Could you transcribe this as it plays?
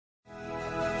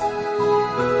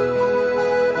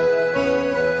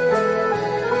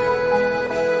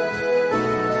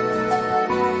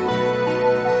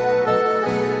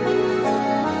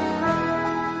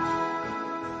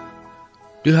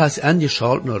Du hast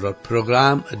angeschaltet naar het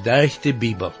programma Durch de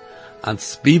Bibel.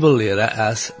 Als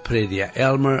Bibellehrer is prediker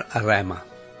Elmer Reimer.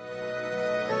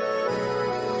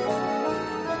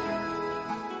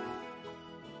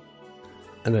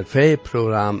 In het vorige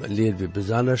programma leren we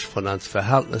besonders van ons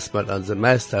verhältnis met onze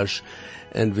meesters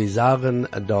en we sagen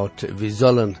dat we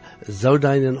zullen zo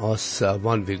dienen als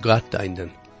wanneer we God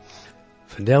dienen.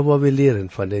 Vandaar waar we leren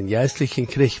van den geistlichen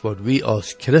Krieg, wat we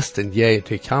als Christen je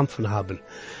te kämpfen haben.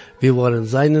 Wir wollen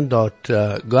sein, dat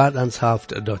Gott uns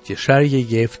hilft, dat je Scherge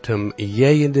geeft hem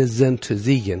jegende zin te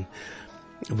ziegen,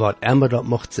 wat immer dat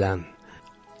mocht zijn.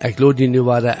 Ik lade je nu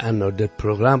weer aan om dit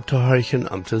programma te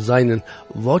horen, om te zien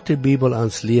wat de Bibel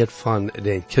ons leert van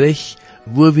den Krieg,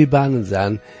 wo we banen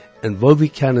zijn en wo we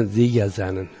kunnen sicher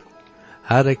zijn.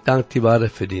 Herr, ik dank je weer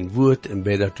voor din woord en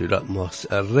bid dat u dat mocht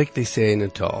richtig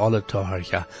zijn te alle te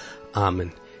horen.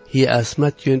 Amen. Hier is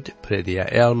met junt prediker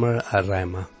Elmer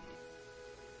Reimer.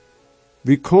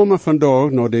 We komen vandaag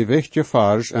naar de wichtige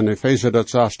vers in Efezer dat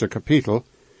 6e kapitel,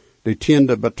 de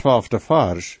 10e bij 12e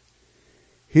vers.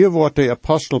 Hier wordt de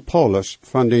apostel Paulus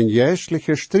van den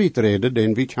geestlichen strijd reden,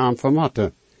 den we kämpfen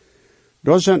moeten.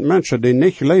 Daar zijn mensen die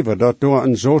niet leven dat door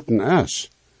een zoten is,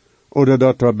 oder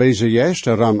dat door deze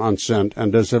geesten ram aan zijn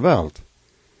in deze wereld.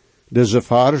 Deze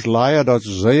vers leidt dat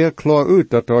zeer klaar uit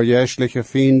dat door geestliche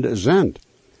vrienden zijn,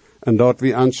 en dat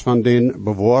we ons van den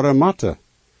bewaren moeten.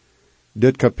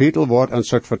 Dit kapitel wordt een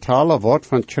zich vertalen woord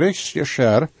van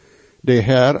Christjescher, de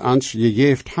Heer ons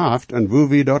gegeven heeft en hoe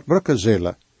we dat brukken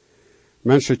zullen.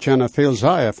 Mensen kennen veel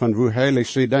zeggen van hoe heilig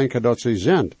ze denken dat ze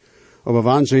zijn, maar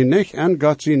wanneer ze niet in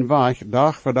God zijn weg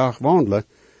dag voor dag wandelen,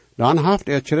 dan heeft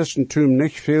het Christentum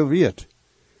niet veel weet.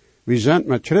 We zijn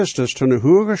met Christus ten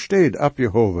hoge steed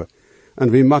opgehoven, en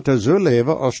we moeten zo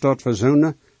leven als dat voor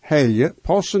zo'n heilige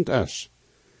passend is.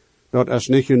 Dat is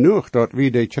niet genoeg dat we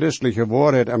de christelijke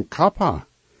waarheid im kop hebben.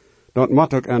 Dat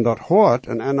moet ook in dat hart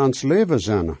en in ons leven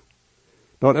zijn.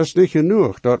 Dat is niet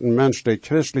genoeg dat een mens de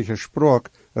christelijke spraak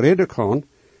reden kan.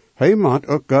 Hij moet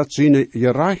ook God zijn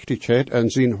gerechtigheid en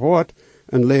zijn hart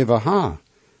en leven hebben.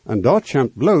 En dat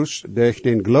komt bloos door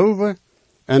den geloven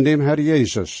en dem Herr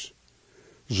Jezus.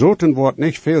 Zoten wordt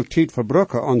niet veel tijd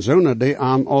verbruiken aan zonen die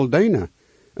aan al dienen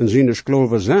en zijn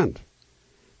geloven zijn.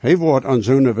 Hij wordt aan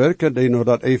zonen werken die naar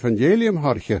dat evangelium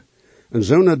hartje, en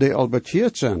zonen die al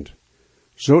bekeerd zijn.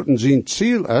 Zoten zijn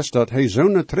ziel is dat hij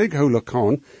zonen terughouden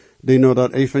kan, die naar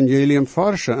dat evangelium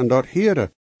forschen en dat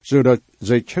heren, zodat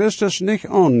zij Christus niet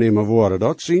aannemen worden,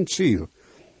 dat zijn ziel.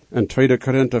 In 2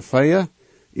 Korinther 4,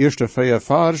 eerste 4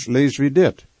 vers, lezen we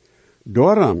dit.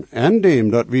 Daarom, en dem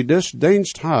dat we des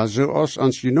dienst ha, zoals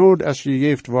ons genood is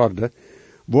gegeven worden,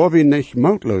 waar we niet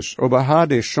moutloos, aber ha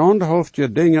de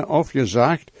schandhoofdje dingen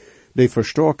afgezegd, die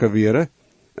verstoken wären,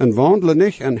 en wandelen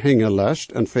niet in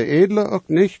hingelast, en veredelen ook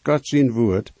niet God zijn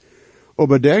woord,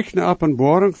 aber durch de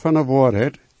openbaring van de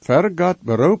waarheid, ver God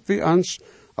beroep we ons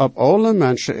op alle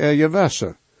mensen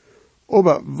gewässer.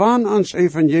 Aber wanneer ons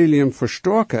evangelium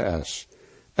verstoken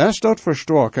is dat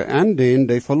verstoken en den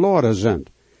die verloren zijn,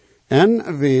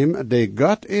 en wem de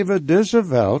God over deze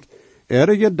wereld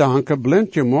gedanken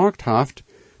blind gemaakt heeft,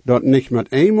 dat niet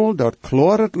met eenmaal dat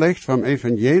klare licht van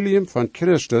evangelium van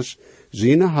Christus,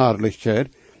 zijn herrlichheid,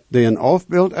 die een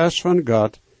afbeeld is van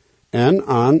God, en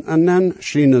aan en en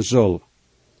schijnen zal.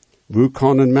 Hoe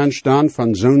kan een mens dan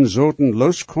van zo'n zoten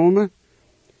loskomen?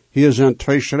 Hier zijn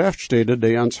 2 schriftsteden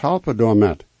die ons helpen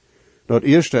daarmee. Dat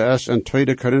eerste is in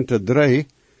 2 Korinther 3,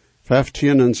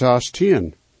 15 en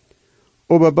 16.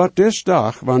 Aber bij des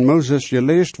dag, wanneer Moses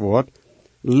geleest wordt,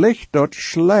 ligt dat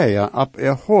schleier op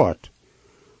hart.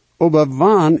 Aber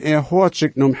wanneer hart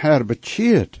zich nom Herr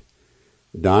bekeert,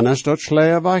 dan is dat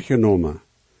schleier weggenomen.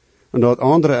 En dat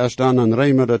andere is dan in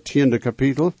Römer dat 10e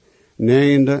kapitel,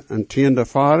 9e en 10e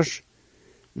vers.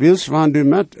 Wils wanneer du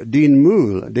met dien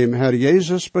moel dem Herr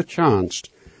Jezus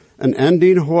bekennst, en in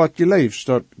dien hart geleefst,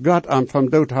 dat God am vom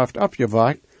dood heeft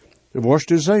opgewekt, worst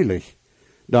du selig.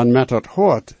 Dan met dat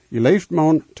hart geleeft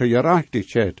man te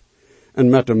gerechtigheid, en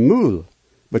met de moel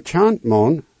bekent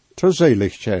man te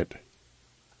zeligheid.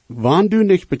 Wanneer du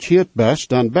nicht bekeerd bist,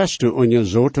 dan bist du onder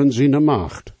zoten zijn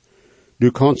macht.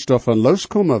 Du kannst davon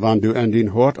loskomen, wanneer du in din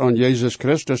hart aan Jezus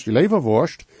Christus leven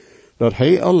worst, dat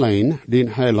hij alleen din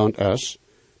heiland is,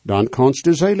 dan kannst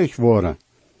du selig worden.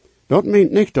 Dat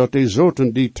meent niet dat die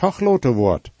zoten die toch loten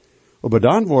wordt, aber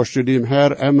dan worst du dem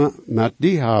Herr immer met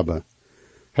die hebben.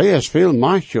 Hij is veel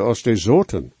machtiger als die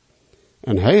zoten,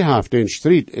 en hij heeft den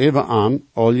strijd even aan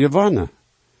al gewonnen.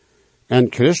 En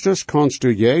Christus kannst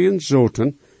du jeden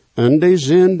zoten en die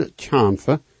zin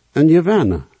kämpfen en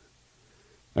gewinnen.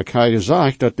 Ik heb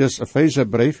gezegd dat dit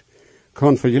Efezerbrief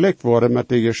kan vergelijkt worden met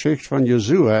de geschichte van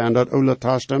Jozua en dat Oude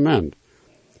Testament.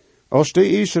 Als de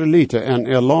Israëlieten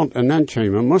en land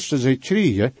innemen, moesten ze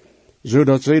kriegen,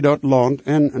 zodat ze dat land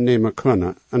innemen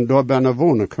kunnen en daar binnen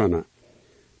wonen kunnen.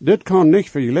 Dit kan niet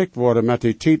vergelijkt worden met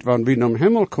de tijd wanneer we naar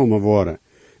hemel komen worden.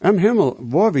 Im hemel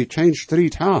waar we geen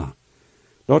strijd hebben.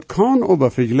 Dat kan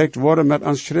aber vergelijkt worden met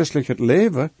ons christelijk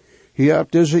leven hier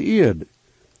op deze aarde.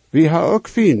 We hebben ook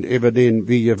vriend over den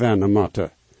we gewinnen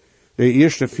moeten. De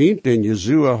eerste vriend den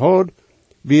Jezua had,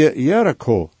 weer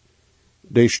Jericho.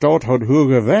 De stad had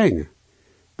hoge wegen.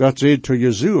 God zei tot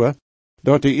Jezua,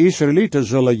 dat de Israëlieten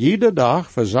zullen iedere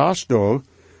dag voor 6 dagen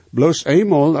bloos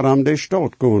eenmaal ram de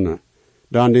stad gaan.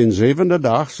 Dan den 7e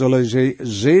dag zullen ze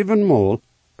 7 maal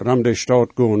ram de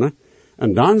stad gaan,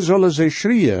 en dan zullen ze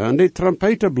schreeuwen en de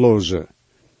trompeten blozen.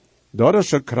 Dat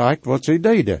is het krijgt wat ze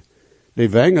deden. De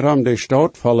wegen ram de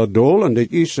stad vallen dol en de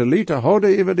Israëlieten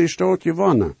hadden over de stad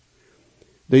gewonnen.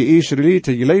 De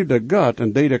Israëlieten geloofden God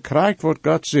en deden krijgt wat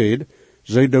God zei,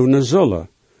 ze doen zullen.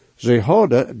 Ze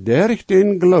hadden durch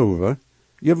den geloven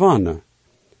gewonnen.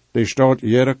 De stad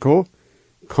Jericho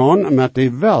kan met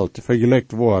de welt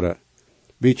vergelijkt worden.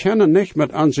 We kunnen niet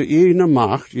met onze eigen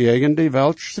macht tegen de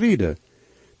welt strijden.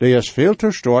 Die is veel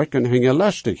te sterk en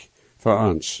hingelastig voor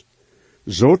ons.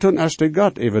 Zoten is de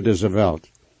God over deze welt.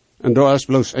 En daar is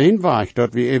bloos één weg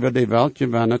dat we over de welt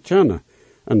gewinnen kunnen.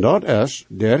 En dat is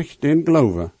durch den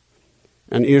geloven.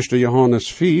 In 1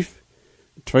 Johannes 5,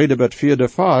 2-4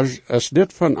 vers, is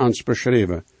dit van ons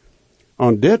beschreven.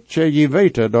 En dit zal je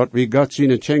weten dat we God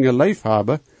zijn tjenge lief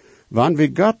hebben, wanneer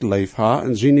we God lief hebben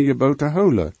en zijn geboten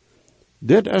houden.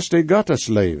 Dit is de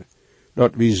Gottesleven,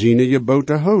 dat we zijn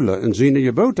geboten houden, en zijn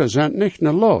geboten zijn niet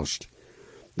naar last.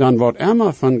 Dan wat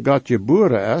immer van God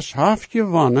geboren is, heeft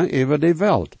gewonnen over de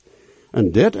welt.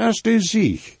 En dit is de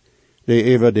zieg,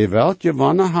 die over de welt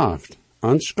gewonnen heeft,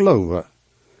 ons geloven.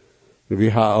 We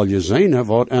hebben al gezien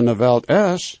wat in de welt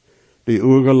is, die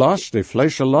oergelast, de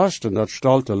vleeselast en dat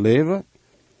stolte leven.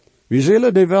 We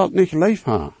zullen de welt niet lief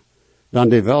hebben, dan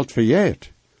de welt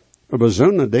verjeert. Maar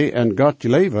zonen die in God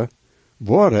leven,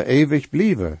 worden eeuwig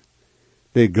blijven.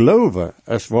 De geloven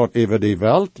is wat over de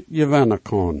welt gewinnen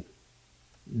kan.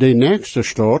 De nächste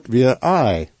stad weer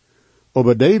Ai,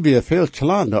 aber die weer veel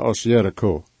kleiner als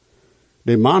Jericho.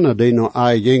 De mannen die naar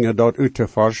Ai gingen dat uit te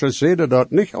forschen, zeiden dat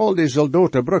niet al die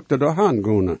soldaten brukten doorheen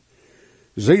gaan.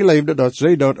 Ze leefden dat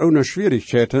ze dat ohne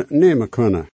schwierigheden nemen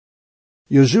kunnen.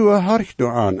 Jezua harcht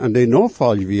door aan en de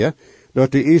noodval weer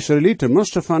dat de Israëlieten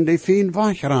moesten van de veen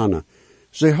wegrennen.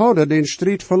 Ze hadden den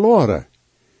strijd verloren.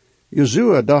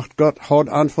 Jezua dacht God had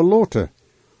aan verloten.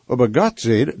 Maar God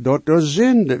zei dat er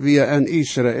zinde weer in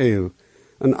Israël.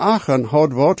 En Achan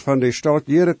had wat van de stad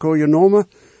Jericho genomen,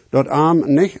 dat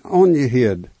hem niet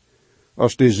ongeheerd.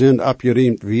 Als die zinde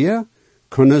abgeriemd weer,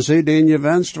 kunnen ze den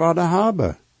gewenst worden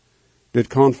hebben. Dit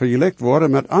kan vergelijkt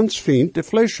worden met ons vriend de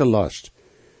vleeselast.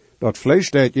 Dat vlees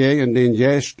dat tegen den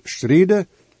geest strijden,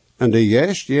 en de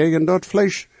geest tegen dat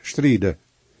vlees strijden.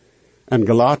 In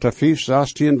Galater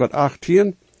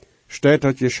 5:16-18 staat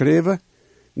dat geschreven,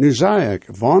 nu zei ik,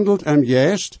 wandelt im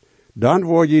geest, dan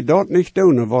word je dat niet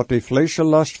doen wat de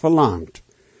vleeselast verlangt.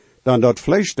 Dan dat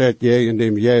vlees dat tegen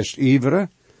dem geest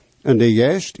iveren, en de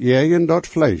geest tegen dat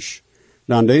vlees.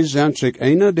 Dan die zijn zich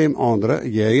ene dem andere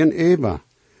tegen eeuwen.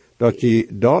 Dat je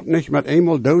dat niet met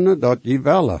eenmaal doen, dat je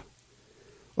willen.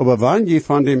 Maar wanneer je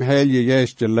van dem heilige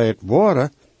geest geleid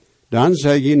worden, dan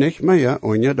zei je niet meer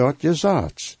onje dat je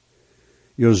zat.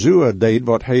 Jozua deed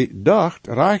wat hij dacht,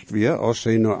 reicht weer als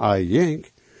hij naar Ai ging,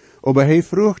 maar hij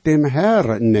vroeg dem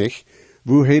Herr niet,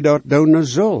 hoe hij dat doen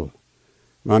zal.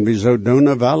 Wanneer we zo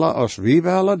doen willen als we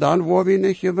willen, dan worden we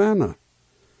niet gewinnen.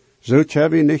 Zo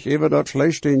hebben we niet over dat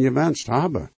vlees den gewenst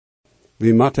hebben.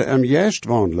 We moeten im geest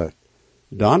wandelen.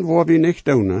 Dan worden we niet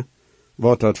doen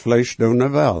wat dat vlees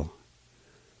doen wil.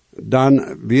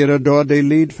 Dan weer door de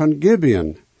lied van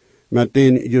Gibeon, met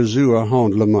den Jezua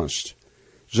handelen moest.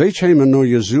 Zij kwamen naar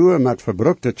Jezua met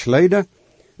verbrukte kleider,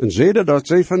 en zeiden dat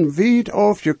zij van wijd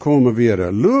afgekomen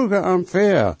waren, logen aan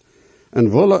ver,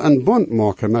 en willen een bond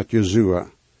maken met Jezua.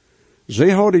 Zij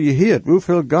hadden gehoord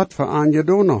hoeveel God voor aan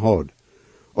gedaan had.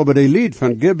 Maar de lied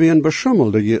van Gibeon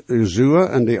beschummelde Jezua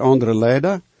en de andere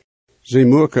leider. Zij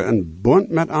maken een bond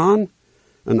met aan,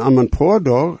 en aan een paar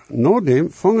dagen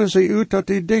nadem vangen zij uit dat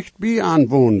hij dichtbij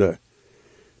aanwoonde.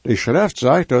 De schrift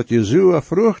zegt dat Jezua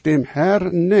vroeg dem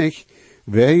Herr niet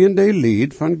wegen de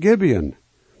lied van Gibeon.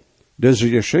 Deze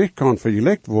geschichte kan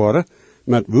vergelijkt worden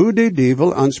met hoe de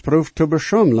duivel ons proeft te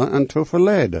beschummelen en te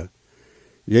verleiden.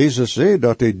 Jezus zei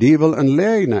dat de duivel een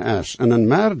leugenaar is en een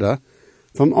merder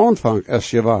van aanvang is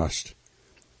geweest.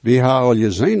 We hebben al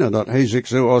gezien dat hij zich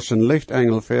zo als een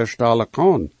lichtengel verstellen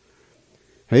kan.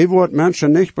 Hij wordt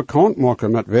mensen niet bekend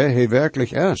maken met wie hij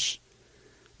werkelijk is.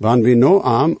 Wann wir no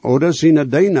arm oder seine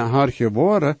Deine harche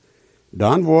worden,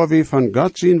 dan war wir von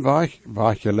Gott zijn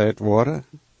wachgeleid worden.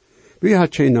 Wie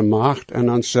hat keine Macht an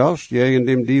uns selbst gegen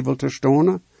dem Dievel te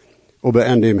stonen, aber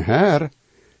an dem Herr,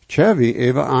 tja wie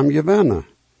even am gewinnen.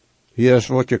 Hier ist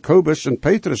wat Jakobus en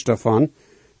Petrus davon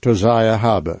te zeggen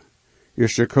hebben.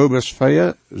 Is Jakobus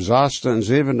 4, 6 en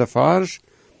 7 vers,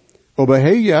 aber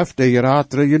hij heeft de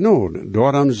ratere genood,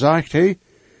 daarom zegt hij,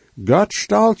 Gott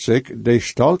stalt zich de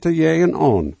stalte jegen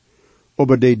aan,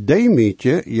 aber de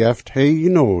demetje heeft hij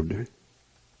genood.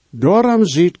 Daarom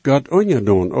ziet Gott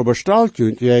ongedaan, aber stalt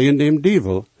junt jegen dem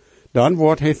Dievel, dan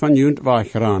wordt hij van junt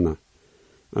wegrennen.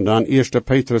 En dan 1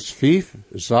 Petrus 5,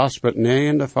 6 tot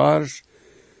 9 vers,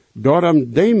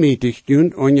 daarom demietigt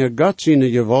junt onje Gott zijn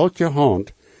gewaltige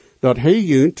hand, dat hij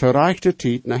junt te rechte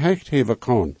tijd naar hecht hebben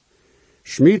kan.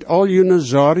 Schmied al june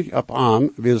zorg op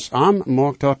am, wils am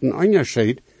maakt dat een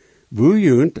onderscheid, wo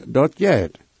junt dat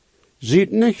jet.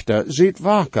 Ziet nichter, ziet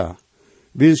wakker,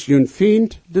 wils junt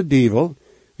vindt de dievel,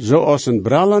 zoals een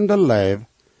brallende lijf,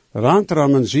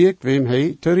 randrammen ziek wem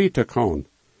hij te rieten kan.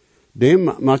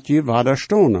 Dem moet je wader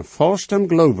stonen, vast hem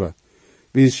geloven,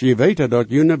 wils je weten dat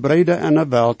june brede en de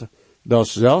welt, dat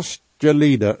zelfs je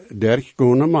lieden derg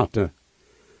kunnen matten.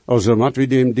 Also moet we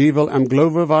dem dievel am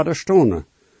geloven wader stonen.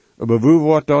 Aber wo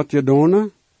wordt dat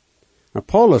gedaan?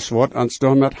 Paulus wordt ons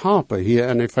dan met helpen hier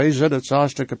in Epheser, het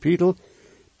 6 kapitel,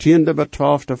 10 tot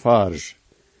 12 vers.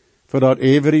 Voor dat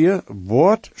everige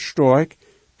wordt sterk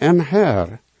am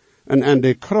Herr en aan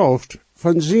de kracht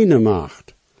van zijn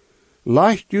macht.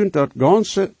 Leicht junt dat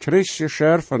ganze christje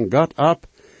scher van God ab,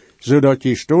 zodat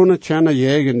je stonen kennen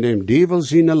tegen dem dievel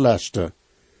zijn leste.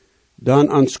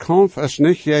 Dan ons kampf is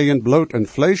niet tegen bloed en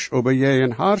vlees, aber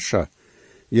tegen harscher.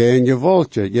 Jegen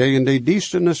gewoltje, jegen de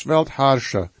duisterniswelt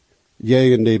harsche,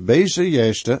 jegen de beze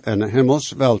jeste en de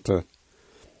himmels welte.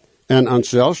 En ans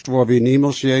zelfs waar we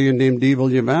niemals jegen dem dievel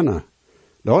gewinnen.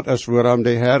 Dat is waarom de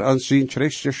Herr ons zijn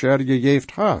Christus scher gegeven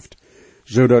heeft,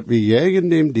 zodat we jegen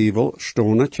dem dievel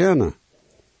stonen kennen.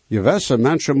 Gewisse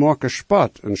mensen maken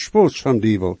spot en spoets van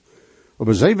dievel,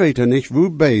 aber zij weten niet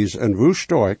hoe bees en hoe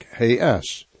sterk hij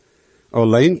is.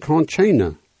 Alleen kan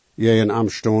keine jegen am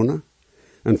stonen.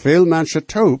 En veel mensen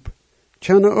taub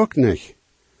kennen ook niet.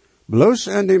 Bloos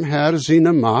aan dem Herr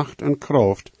zijn macht en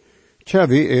kracht, tja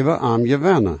wie even am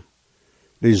gewinnen.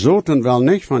 Die zoten wel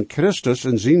niet van Christus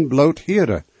en zijn bloed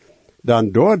heren,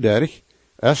 dan doorderg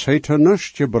is hij te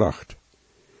niets gebracht.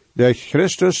 Durch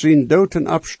Christus zijn doten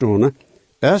abstonen,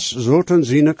 es zoten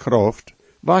zijn kracht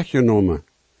weggenomen.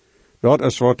 Dat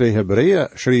is wat de Hebreeën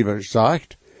schrijver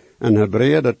zegt, in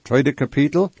Hebreeën het 2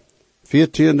 kapitel,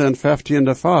 14 en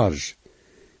 15 vers.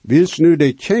 Wils nu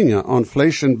de kinge aan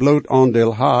vlees en bloed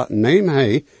aandeel ha, neem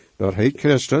hij, dat hij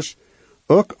Christus,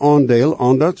 ook aandeel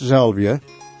aan datzelfde,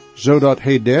 zodat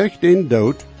hij durch den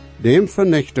dood, dem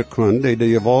vernichten kon, die de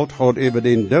gewalt had over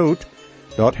den dood,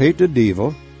 dat heet de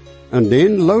dievel, en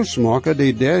den losmaken,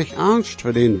 die durch angst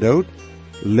voor den dood,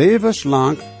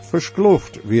 levenslang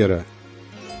verskloofd werden.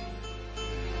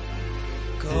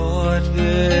 Gott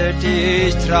wird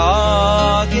dich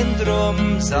tragen,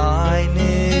 drum sei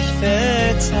nicht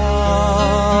verzagt.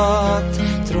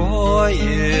 Treu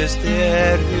ist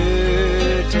der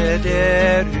Hüter,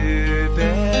 der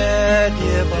über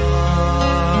dir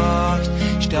wacht.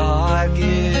 Stark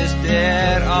ist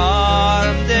der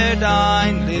Arm, der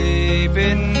dein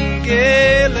Leben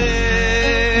gelenkt.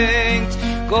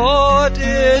 Gott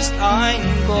ist ein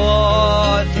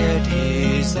Gott, der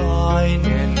die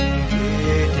Seinen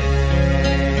gedenkt.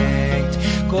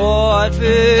 Gott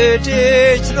wird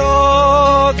dich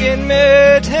tragen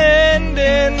mit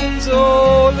Händen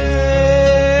so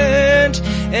lind.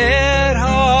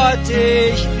 Hat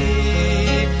dich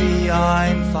lieb wie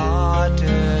ein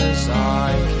Vater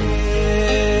sein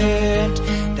Kind.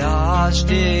 Das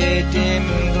steht im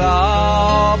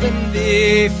Glauben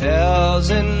wie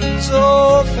Felsen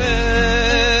so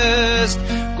fest.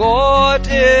 Gott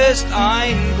ist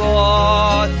ein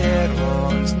Gott, der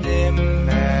uns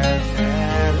nimmer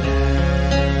verlässt.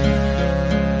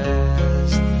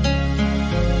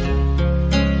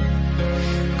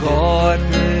 Gott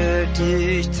wird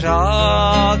dich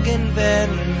tragen,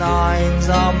 wenn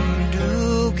einsam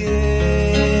du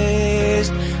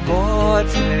gehst. Gott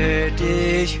wird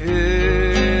dich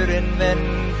hören, wenn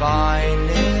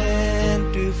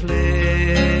weinend du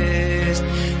flehst.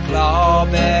 Glaub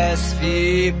es,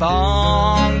 wie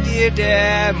bang dir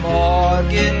der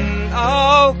Morgen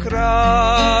auch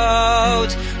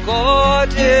graut.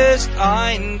 Gott ist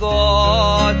ein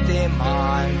Gott, dem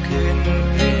man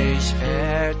kündlich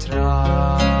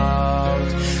vertraut.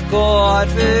 Gott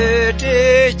wird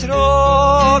dich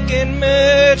tragen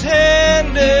mit Händen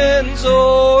finden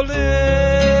sollend.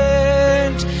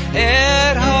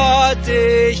 Hat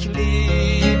dich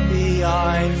lieb wie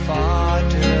ein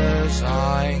Vater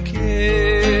sein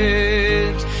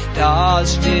Kind.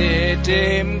 Das steht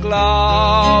im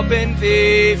Glauben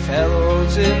wie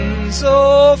Felsen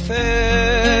so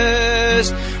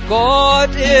fest.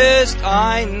 Gott ist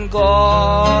ein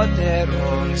Gott, der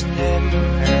uns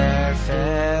nimmer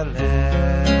verlässt.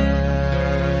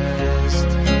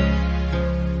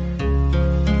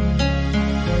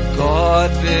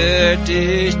 Gott wird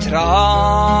dich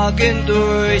tragen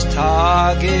durch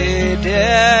Tage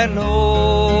der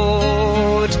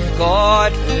Not.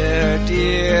 Gott wird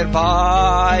dir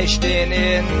beistehen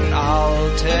in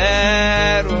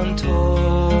Alter und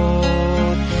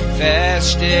Tod.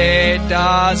 Fest steht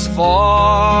das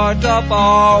Wort, ob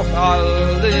auch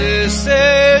alles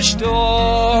zerstört.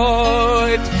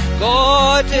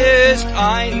 Gott ist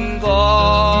ein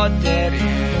Gott, der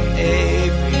in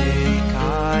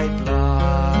Ewigkeit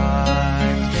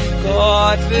bleibt.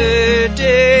 Gott wird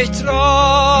dich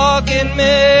tragen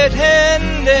mit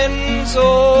Händen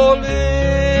sollend.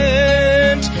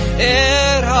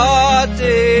 Hat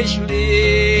dich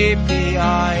lieb wie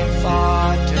ein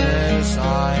Vater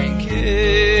sein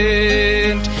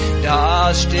Kind.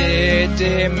 Das steht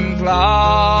im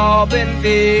Glauben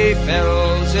wie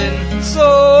Felsen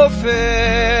so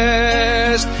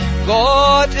fest.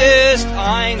 Gott ist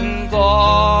ein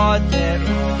Gott, der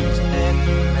uns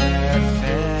nimmer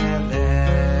verlässt.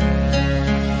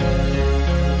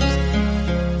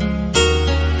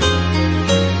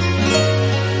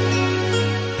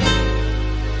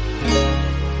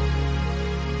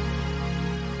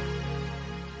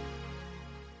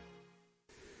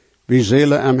 Wie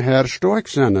zullen am Herr sterk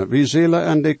zijn, wie zullen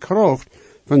aan de kracht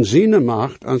van zijn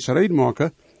macht ons red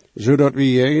maken, zodat we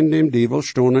tegen dem Dievel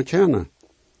stonen kennen.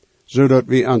 Zodat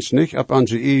we ons niet op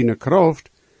onze eigen kracht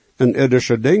en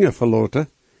irdische dingen verloten,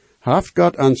 heeft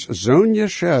God ons zo'n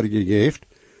gescher gegeven,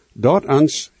 dat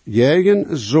ons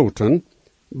jegen zoten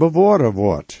bewahren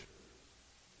wordt.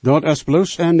 Dat is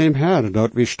bloos aan dem Herr,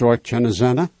 dat we sterk kennen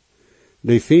zijn.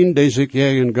 Die vind die zich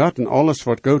jegen God en alles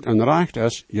wat goed en recht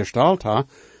is, gestalt ha,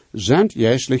 sind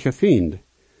jäsliche Fiend.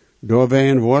 Door wij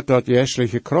een woord dat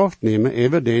jäsliche kracht nemen,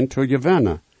 even den te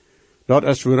gewinnen. Dat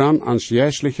is waarom ons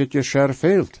jäsliche gescher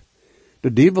fehlt.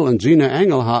 De Dievel en zijn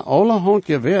engel ha allerhand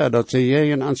geweer dat ze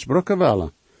jegen ans brukken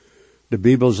willen. De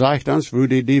Bibel zegt ons wo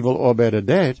die Dievel arbeiden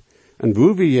deed, en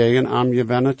wo we jegen am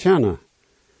gewinnen kennen.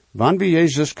 Wanneer we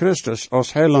Jezus Christus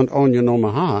als heiland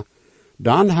aangenomen ha,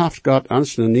 dan heeft God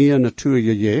ons een nieuwe natuur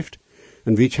gegeven,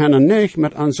 en we kunnen niet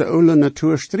met onze oude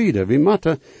natuur strijden. We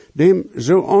moeten dem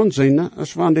zo aanzien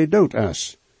als wanneer die dood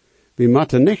is. We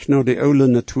moeten niet naar de oude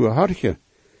natuur harken.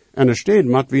 En er staat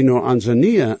moet we naar onze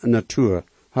nieuwe natuur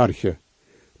harken.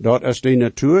 Dat is de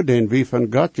natuur die we van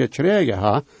God gekregen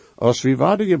hebben, als we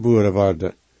wedergeboren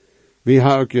worden. We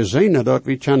hebben ook gezien dat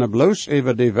we kunnen bloos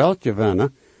over de welt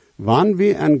gewinnen, wanneer we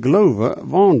in geloven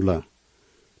wandelen.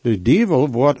 De Dievel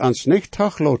wordt ons niet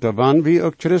teruglaten, wanneer we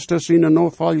ook Christus in een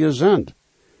navolger zijn.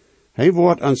 Hij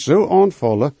wordt ons zo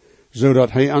aanvallen,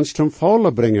 zodat hij ons ten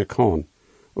vallen brengen kan,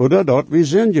 oder dat we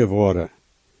zijn geworden.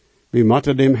 We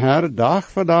moeten dem Herr dag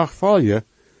voor dag volgen,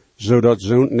 zodat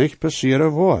zo'n niet passeren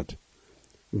wordt.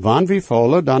 Wanneer we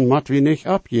vallen, dan moeten we niet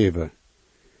opgeven.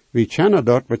 We kennen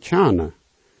dat bekennen,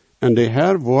 en de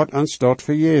Herr wordt ons dat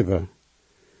vergeven.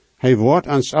 Hij wordt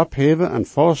ons opheven en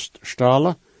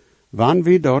vaststellen, wanneer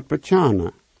we dat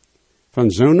bekennen.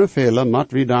 Van zo'n vele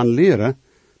moeten we dan leren,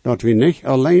 dat we niet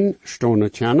alleen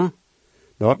stonen kennen,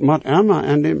 dat moet immer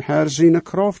in dem Herr zijn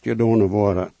kracht gedaan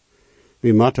worden.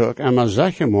 We moeten ook immer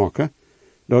zeker maken,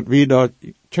 dat we dat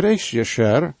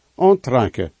kruisgescher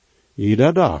aantrekken,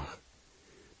 ieder dag.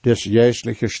 Des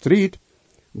geestliche strijd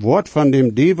wordt van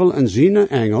dem Dievel en zijn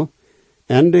engel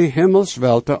en de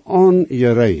hemelswelte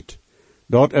aangereid.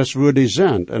 Dat is waar die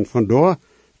zijn, en vandaar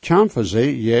kampen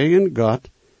zij tegen God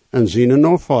en zijn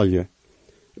navolger.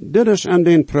 Dit is aan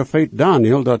den profeet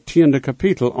Daniel dat 10e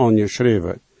kapitel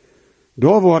aangeschreven.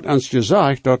 Daar wordt ons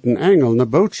gezegd dat een engel een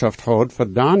boodschap had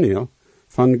voor Daniel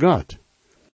van God.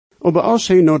 Maar als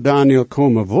hij naar Daniel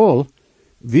komen wil,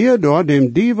 weer door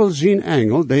dem Dievel zijn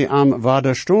engel die am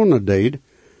wederstonen deed,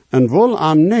 en wil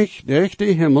am niet durch de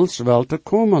hemelswelte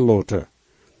komen laten.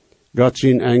 God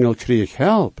zijn engel kreeg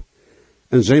help,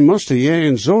 en zij moesten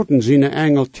jegen zoten zijn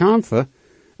engel kampen,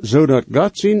 zodat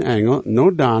God zijn engel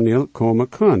naar Daniel komen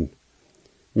kon.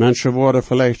 Mensen worden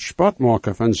vielleicht spot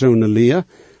maken van zo'n leer,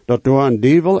 dat door een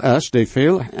Dievel is die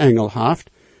veel engel heeft,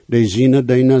 die zijn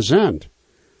dingen zijn.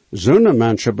 Zo'n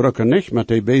mensen brukken niet met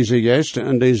die bezigheden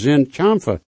en die zijn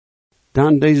kampen,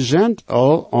 dan die zijn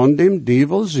al aan dem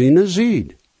Dievel zijn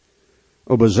zied.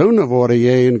 Aber zonen worden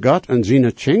jij in God en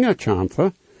zijn tjinger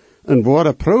kämpfen, en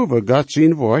worden proeven God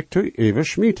zijn werk te eeuwig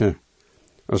schmieden.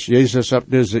 Als Jezus op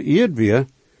deze eerd weer,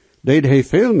 deed hij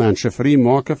veel mensen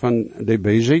vrijmaken van de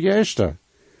beze geesten.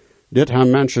 Dit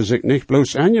hebben mensen zich niet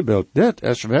bloos aangebeeld. Dit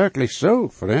is werkelijk zo,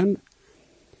 vriend.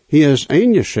 Hier is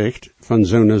een geschicht van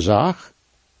zo'n zaak.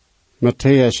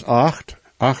 Matthäus 8,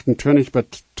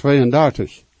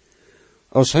 28-32.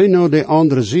 Als hij nou de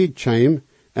andere ziet kwam,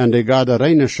 en de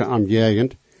Gadarenische am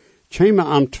jegend, kwamen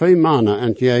am 2 mannen aan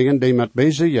het jegen die met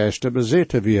beze geesten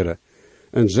bezeten waren,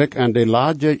 en zich aan de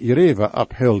laadje Jereva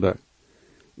ophielden.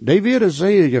 Die waren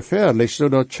zeer gefährlich,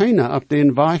 zodat keiner op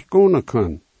den weg gaan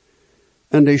kon.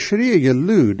 En die schreeuwen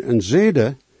luid en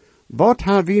zeiden, wat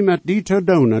heb we met die te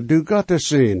doen, du Gottes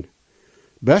Zoon?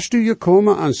 Best u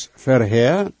gekomen als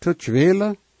verheer te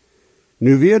kwelen?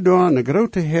 Nu weer door een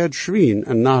grote herd schwien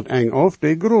en naad eng of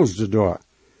de grootste door.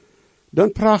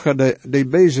 Dan prachen de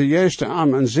beze geesten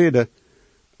aan en zeiden,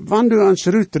 wanneer du ons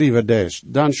uitdrieven des,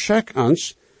 dan schek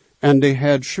ons en de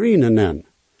herd schwienen nen.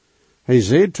 Hij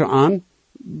zei te aan,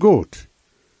 goed.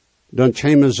 Dan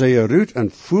kwamen ze eruit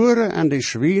en voeren en de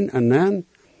schwien en nen,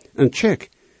 en check,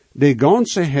 de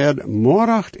ganze herd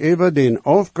moracht over den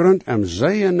afgrond am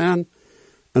zeeën nen,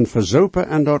 en verzopen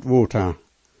en dat water.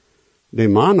 De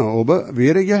mannen ober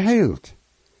werden geheeld.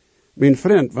 Mijn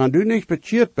vriend, wanneer du niet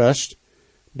bekeerd bist,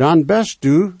 dan bist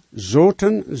du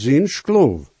zoten zijn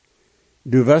Sklov.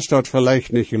 Du wirst dort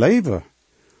vielleicht nicht leven,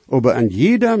 aber an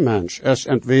jeder Mensch ist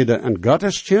entweder ein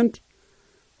Gotteskind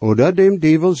oder dem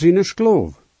Dievel seine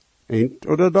Sklov, een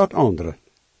oder dat andere.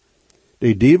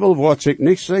 De Dievel wordt zich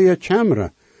nicht sehr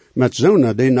kämmeren met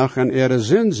zonen die noch in ihre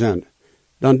zin zijn,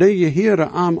 dan die je hier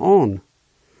arm aan.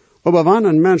 Aber wann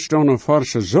een mens dan een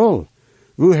forschen zal,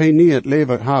 wo hij niet het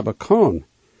leven hebben kan,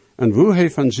 en wo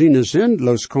hij van zijn zin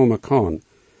loskomen kan,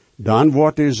 dan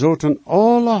wordt hij zoten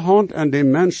allerhand aan de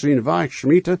mens zijn weg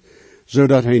schmieten,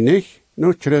 zodat hij niet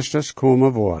naar Christus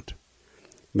komen wordt.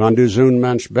 Wanneer du zo'n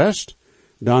mens best,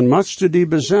 dan moet du die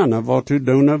bezinnen wat du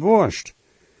doen worst.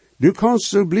 Du kannst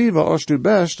zo blijven als du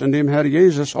best en dem Herr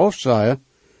Jezus afzeigen,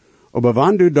 aber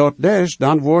wanneer du dat des,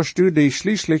 dan worst du die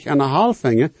schließlich aan de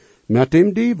halfvinger met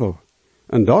dem Dievel.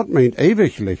 En dat meint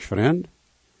ewiglich, vriend.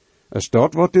 Is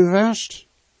dat wat du wärst?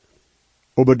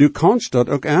 Aber du kannst dat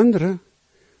ook ändern.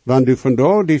 Wanneer du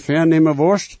vandaag die vernemen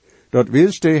worst, dat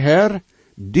wilst de Herr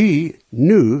die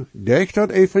nu durch dat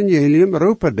evangelium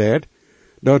roepen deed,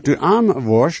 dat du arm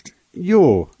worst,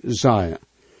 jo, zei.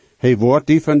 Hij wordt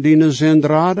die van die zin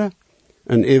raden,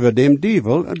 en over dem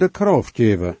Dievel de kracht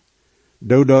geven.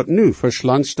 Doe dat nu,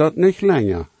 verslanst dat niet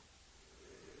langer.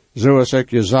 Zoals ik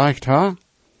gezegd ha,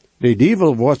 de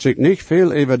Dievel wordt zich niet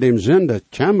veel over dem Sünde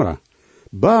kämmeren,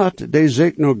 but de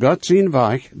zich nog God zijn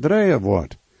weg draaien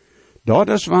wordt. Dat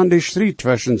is wanneer de strijd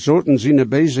tussen zoten zijn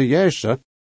beze geesten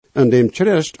en dem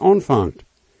Christ aanvangt.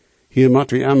 Hier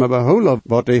moet we einmal behouden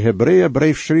wat de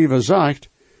Hebreeënbriefschrijver zegt,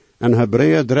 en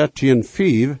Hebreeën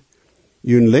 13:5,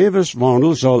 Jun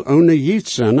levenswandel zal ohne jiet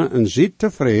zijn en ziet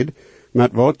tevreden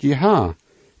met wat je ha.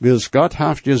 Wils God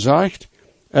heeft gezegd,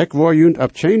 ik word junt op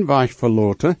geen weg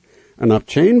verloten, en op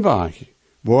geen weg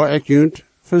word ik junt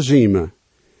verziemen.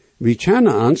 We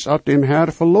kennen ons op dem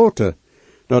Herr verloten,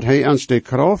 dat hij ons de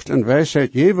kracht en wijsheid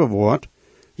geven wordt,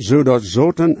 zodat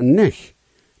zoten niet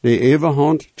de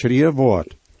eeuwigheid kreeg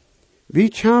wordt. We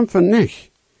kämpfen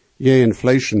niet, je in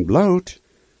Fleisch en Blut.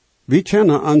 We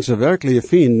kennen onze werkelijke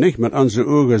vriend niet met onze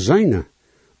ogen zijne,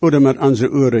 oder met onze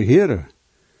oren heren.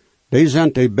 Die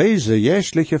zijn de beze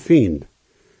geestliche vriend.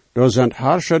 Daar zijn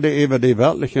Herrscher die over de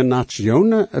weltliche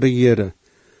nationen regeren.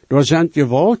 Daar zijn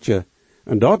gewaltje,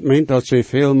 en dat meint dat ze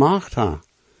veel macht hebben.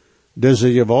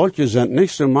 Deze gewaltje zijn niet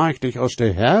zo machtig als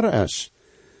de Herr is,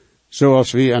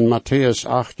 zoals we in Matthäus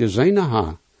 8 gezien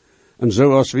hebben, en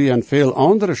zoals we in veel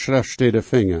andere schriftsteden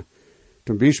vingen.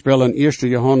 Zum Beispiel in 1.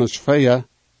 Johannes 4,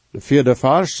 de 4e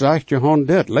vers, zegt Johannes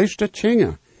dit, lees het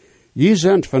zingen. Je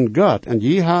zijn van God, en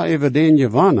je ha over den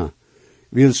gewonnen.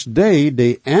 Wils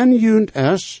die aanjunt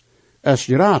is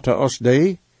grater als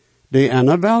die in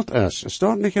de welt is. Is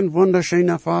dat niet een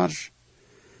wunderschöne vers?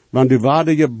 Wanneer du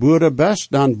waarde geboren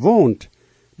bist, dan woont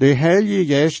de Heilige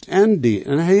Geest in die,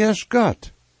 en hij is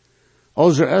God.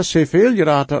 Also is hij veel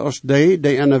grater als die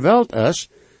in de welt is,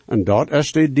 en dat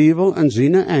is de Dievel en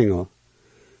zijn engel.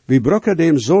 We brokken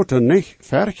dem zoten niet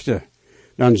verchten,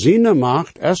 dan zijn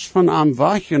macht is van hem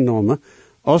weggenomen,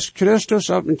 als Christus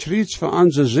op een kruis voor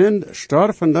onze zin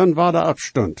sterven, dan war er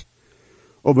opstund.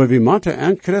 Aber we moeten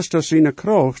in Christus zijn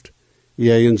kracht,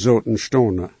 je zoten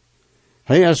stonen.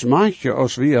 Hij is machtig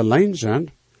als we alleen zijn,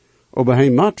 aber hij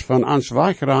moet van ons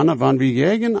wegrennen, wanneer we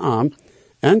jegen aan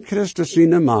en Christus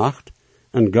zijn macht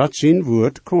en God zijn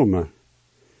woord komen.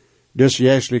 Dus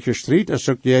jäsliche strijd is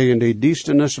ook tegen die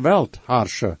duisternis welt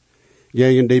harsche,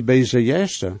 tegen die beze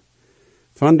jäste.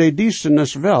 Van die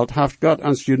duisternis welt heeft God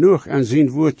ons genoeg en zijn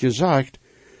woord gezegd,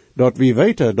 dat we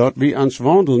weten dat we ons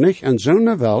wandel niet in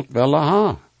zo'n welt willen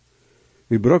ha.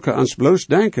 We broeken ons bloos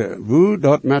denken, hoe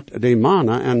dat met de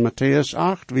mannen in Matthäus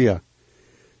 8 weer.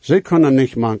 Zij kunnen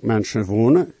niet mank mensen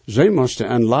wonen, zij moesten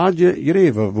in laadje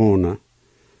greven wonen.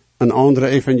 Een andere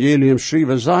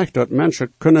evangeliumschrijver zegt dat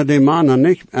mensen kunnen de mannen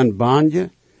niet in baanje,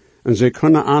 en zij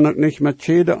kunnen aan ook niet met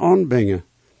tjede aanbrengen.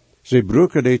 Zij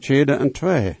broeken de tjede in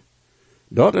twee.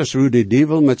 Dat is hoe de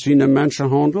duivel met zijn mensen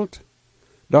handelt.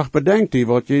 Doch bedenkt hij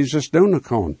wat Jezus doen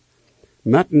kan.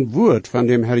 Met een woord van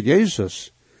de Heer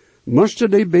Jezus moesten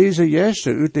de beze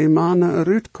jäste uit de mannen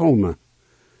eruit komen.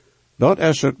 Dat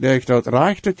is ook dat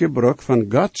rechte gebruik van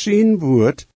God zijn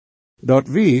woord, dat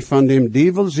we van dem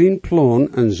duivel zijn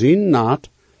plan en zijn naad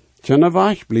kunnen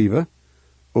wegblijven,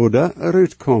 oder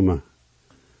eruit komen.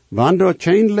 Wanneer dat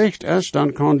geen licht is,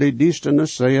 dan kan die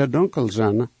duisternis zeer donker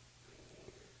zijn.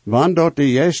 Wanneer dat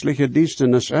de jästliche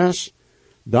duisternis is,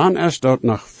 dan is dat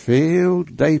nog veel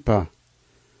dieper.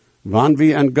 Wanneer we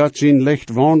in God zijn licht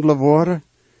wandelen worden,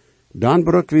 dan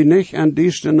bruk we niet in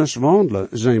duisternis wandelen,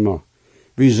 zeg maar.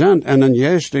 We zijn in een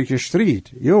jästliche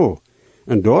strijd, jo,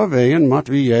 en doorwegen moet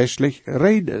we jästlich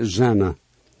reden zijn.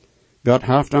 God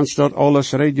heeft ons dat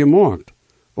alles reed gemaakt,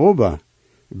 aber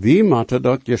we moeten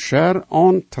dat geschär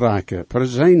aantrekken,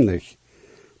 persoonlijk.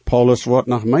 Paulus wordt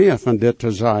nog meer van dit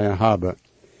te zeggen hebben.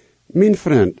 Mijn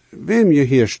vriend, wem je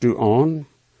heerst du aan?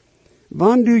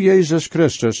 Wanneer du Jezus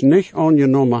Christus niet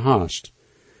aangenomen hast,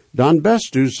 dan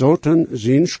bist du zoten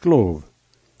zijn skloof.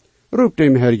 Roep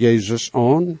dem Herr Jezus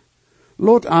aan,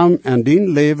 laat hem in dien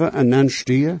leven en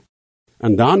instien,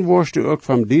 en dan worst du ook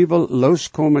van duivel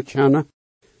loskomen kunnen,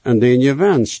 en den je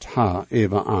wenst ha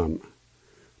even aan.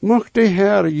 Mocht de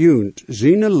Herr junt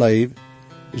zijn leven,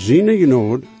 zijn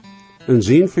genood en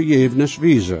zijn vergevenis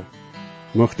wijzen.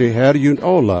 Mocht de Herr junt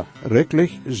alle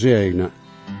riklich zegnen.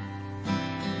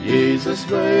 Jesus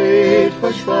weet,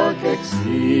 versprach ik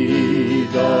zie,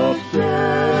 doch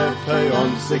geeft hij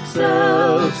ons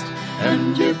zichzelf, en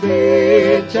je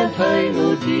weet en hij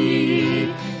nu die,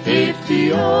 heeft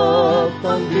die op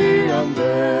van wie am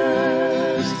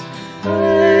best.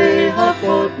 Hij hat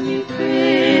God niet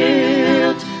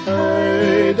veert,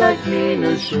 hij dat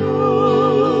keine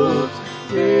schuld.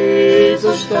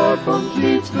 Jezus starb und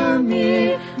litt für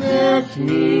mich, merkt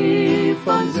mich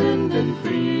von Sünden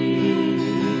frei.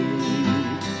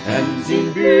 En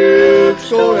zijn buik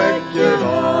zo echt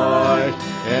gereicht,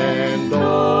 en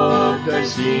dort er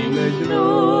seine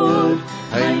Glut,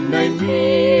 hij neemt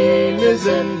meine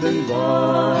Sünden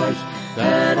weich,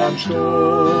 daran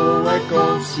sto ik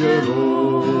ons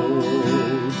geruht.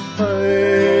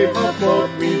 Hij hat Gott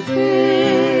mich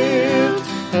veert,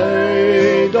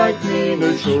 hij dat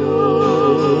meine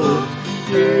Schuld.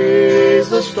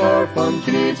 Jesus starb am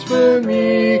Kreuz für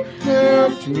mich,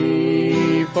 macht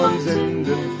mich von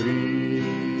Sünden frei.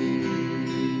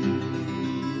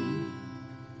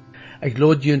 Ich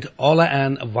lade junt alle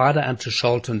an, weiter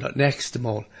anzuschalten das nächste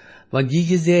Mal. Wenn je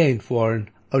gesehen worden,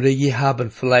 oder je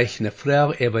haben vielleicht eine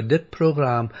Frau über das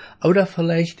Programm, oder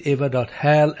vielleicht über das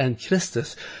Heil in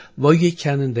Christus, wo je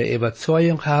können die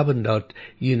Überzeugung haben, dass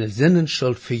jene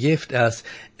Sinnenschuld vergift ist,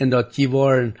 und dass je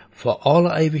wollen für alle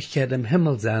Ewigkeit im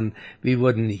Himmel sein, wir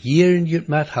würden hier in jut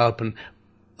mithelfen,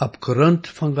 aufgrund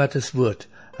von Gottes Wort.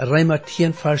 Römer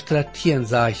 10, Vers 13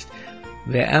 sagt,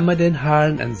 wer immer den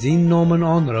Herrn in seinen Namen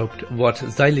anruft, wird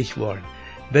seilig worden.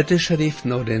 Bitte schrift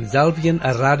noch den selben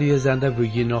Radiosender, wo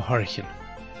je noch horchen.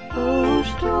 O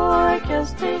stark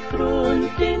ist der Grund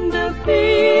in der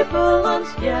Bibel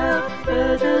ans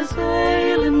Hjärta des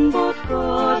Heilen,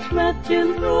 Gott mit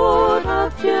den Brot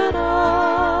hat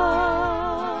gereicht.